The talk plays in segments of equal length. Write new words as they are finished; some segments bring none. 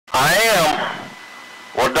I am.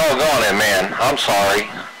 Well, doggone it, man. I'm sorry.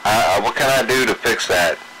 What can I do to fix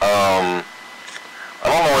that? I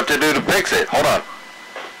don't know what to do to fix it. Hold on.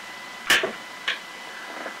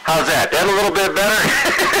 How's that? That a little bit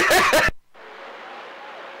better?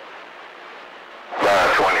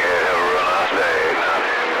 28, have a real nice day.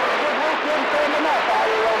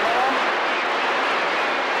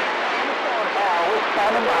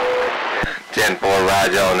 10-4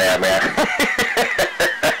 Roger on that, man.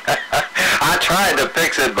 I tried to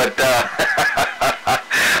fix it, but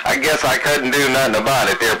I guess I couldn't do nothing about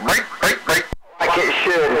it. There, break. Like it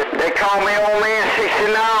should. They call me Old Man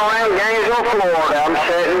 69 around Gainesville, Florida. I'm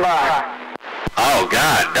sitting by. Oh,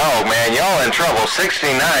 God, dog, man, y'all in trouble.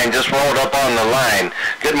 69 just rolled up on the line.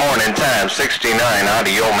 Good morning time, 69,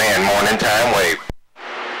 Audioman, morning time wave.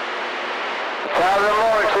 Top of the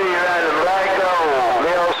morning to you, right? The black gold,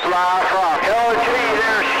 the old sly frog. Hello to you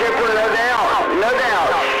there, skipper, no doubt,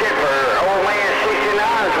 skipper. Old Man 69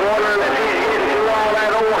 is wondering if he's getting through all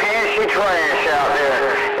that old handsy trash out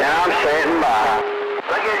there. And I'm sitting by.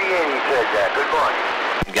 Look at you, you said that. Good morning.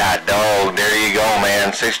 God dog, there you go,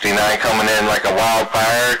 man. 69 coming in like a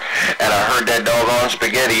wildfire, and I heard that doggone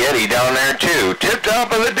Spaghetti Eddie down there too. Tip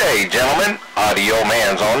top of the day, gentlemen.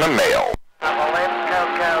 Audioman's on the mail.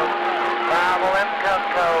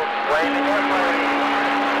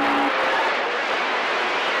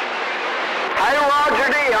 Hey, Roger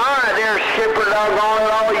D. All right there, skipper, doggone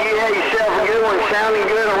it all. You had yourself a good one, sounding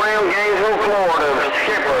good around Gainesville, Florida.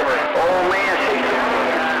 Skipper, Old Man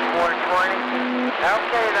 69. 420.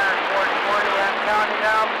 Okay, then, 420, I'm counting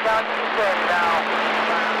down, counting down.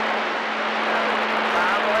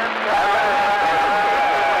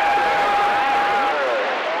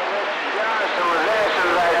 Johnson was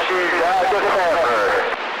asking about you, Dr. Pepper.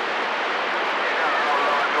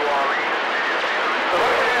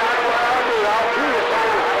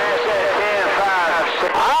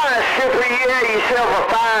 Alright, skipper, you had yourself a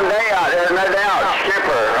fine day out there, no doubt,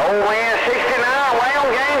 skipper. Old Man 69, around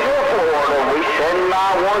Gainesville, Florida. We sitting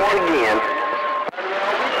by once again.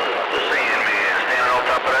 The Sandman, standing on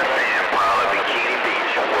top of that sand pile at Bikini Beach,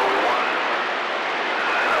 where we won.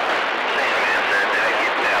 Sandman said that I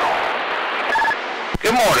get down.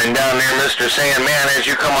 Good morning down there, Mr. Sandman, as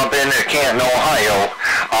you come up into Canton, Ohio.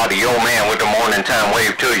 Audioman with the morning time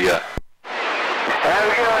wave to you. Have a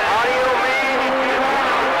good one, Audioman.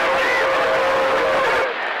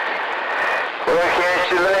 We'll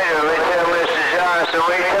catch you later. Let me tell Mr. Johnson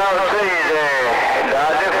we talk to you there.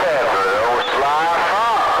 Dr. Pepper, the old Sly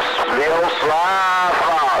Fox. The old Sly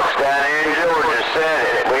Fox down here in Georgia said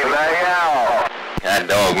it. We back out. God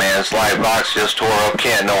dog, man, Sly Fox just tore up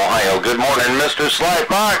Canton, Ohio. Good morning, Mr. Sly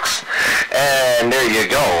Fox. And there you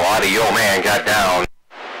go, Audioman got down.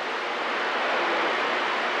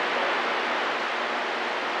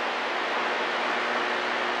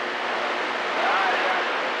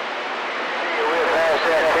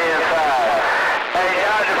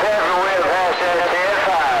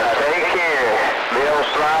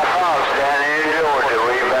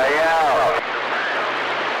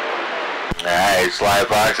 Alright, Sly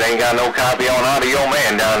Fox ain't got no copy on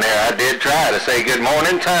Audioman down there. I did try to say good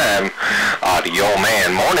morning time.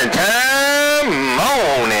 Audioman, morning time,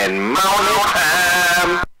 morning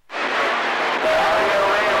time.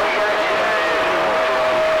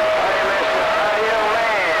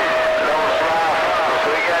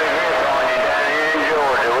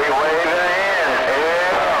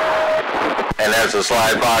 And that's a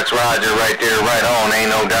Sly Fox Roger right there, right on, ain't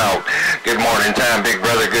no doubt. Good morning time, big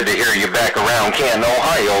brother. Good to hear you back around Canton,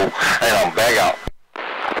 Ohio. And I'm back out.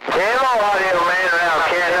 Hello, Audioman, around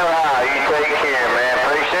Canton, Ohio. You take care, man.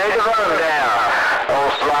 Appreciate the rundown.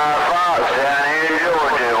 Old Sly Fox down here in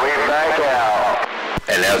Georgia. We back out.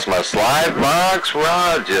 And that's my Sly Fox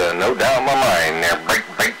Roger. No doubt in my mind there. Break.